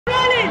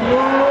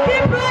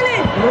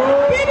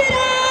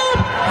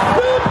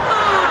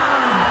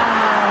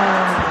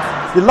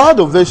The loud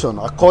ovation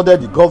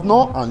accorded the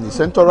governor and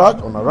his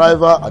entourage on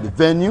arrival at the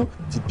venue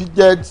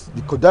depicted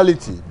the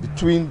cordiality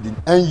between the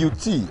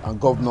NUT and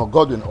Governor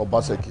Godwin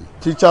Obaseki.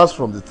 Teachers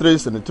from the 3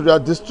 senatorial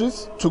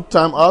districts took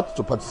time out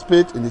to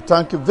participate in the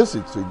thank you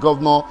visit to the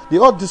governor they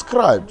all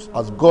described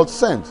as God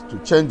sent to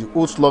change the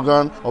old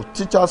slogan of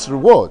teachers'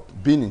 reward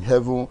being in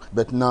heaven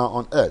but now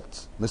on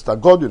earth. Mr.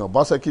 Godwin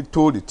Obaseki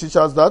told the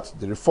teachers that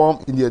the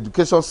reform in the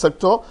education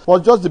sector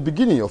was just the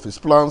beginning of his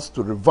plans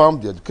to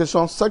revamp the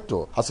education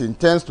sector, as he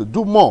intends to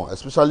do more,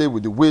 especially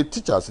with the way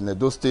teachers in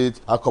Edo State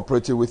are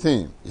cooperating with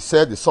him. He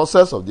said the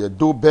success of the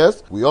Edo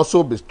Best will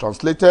also be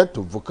translated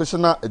to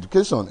vocational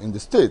education in the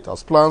state,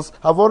 as plans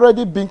have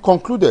already been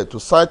concluded to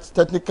site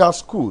technical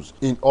schools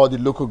in all the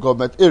local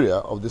government area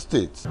of the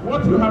state.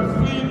 What you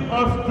have seen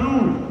us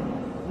do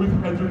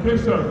with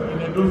education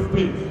in Edo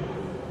State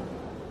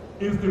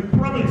is the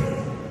promise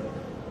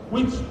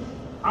which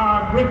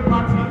our great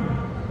party,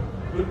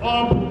 the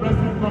All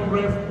Progressive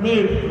Congress,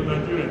 made to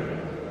Nigeria.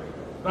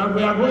 That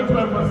we are going to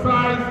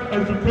emphasize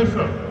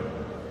education,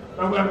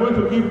 that we are going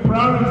to give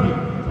priority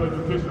to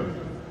education.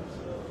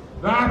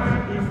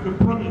 That is the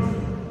promise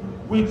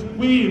which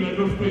we in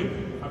Edo State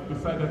have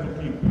decided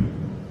to keep.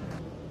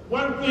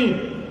 One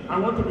thing I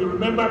want to be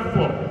remembered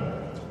for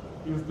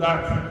is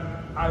that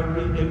I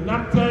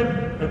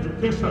reenacted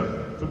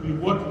education to be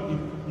what it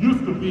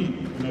used to be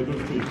in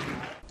Edo State.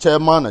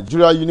 Chairman,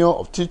 Nigerian Union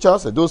of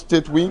Teachers, Edo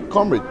State Wing,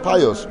 Comrade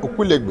Pius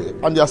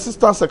Okwilegbe, and the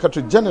Assistant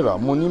Secretary General,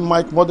 Moni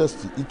Mike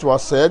Modesty Itwa,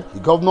 said the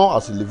governor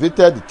has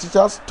elevated the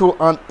teachers to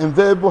an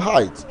enviable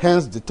height,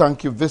 hence the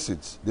thank you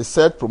visit. They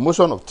said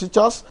promotion of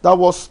teachers that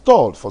was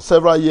stalled for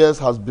several years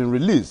has been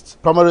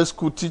released. Primary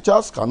school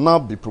teachers can now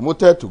be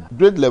promoted to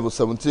grade level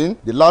 17.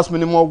 The last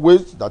minimum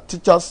wage that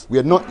teachers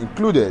were not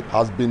included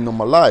has been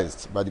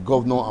normalized by the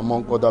governor,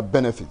 among other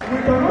benefits. We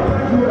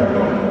cannot do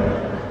alone.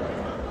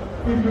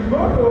 If you go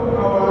to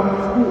our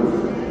schools,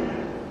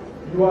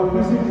 you are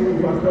visiting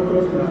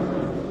infrastructure class.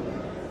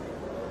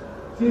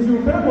 Since you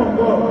came on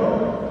board,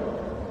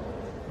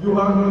 you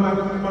have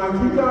my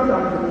teachers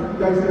and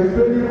there is a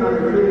training and a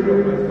training of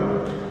my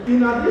staff.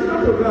 In addition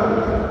to that,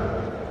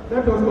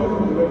 let us talk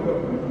to the local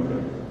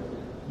conclusion.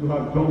 You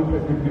have done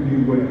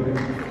particularly well.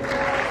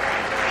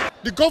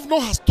 The governor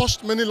has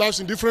touched many lives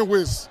in different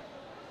ways.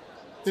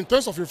 In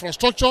terms of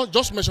infrastructure,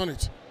 just mention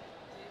it.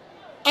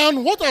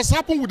 And what has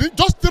happened within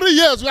just 3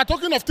 years, we are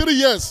talking of 3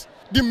 years,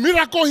 the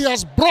miracle he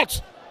has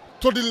brought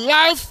to the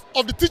life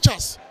of the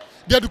teachers,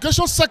 the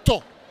education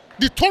sector,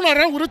 the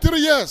turnaround within 3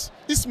 years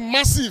is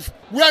massive.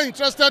 We are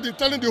interested in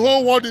telling the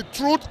whole world the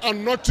truth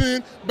and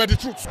nothing but the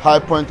truth. High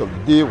point of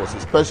the day was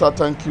a special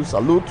thank you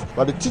salute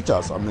by the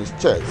teachers and his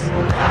chairs.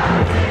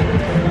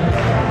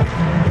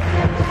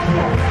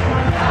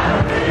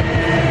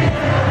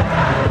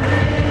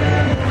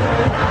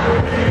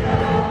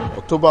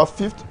 October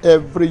 5th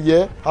every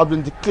year has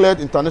been declared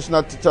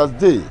International Teachers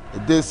Day, a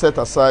day set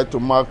aside to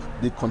mark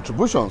the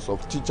contributions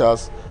of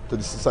teachers to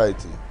the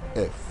society.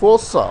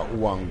 Efosa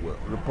Uwangue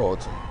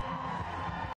reporting.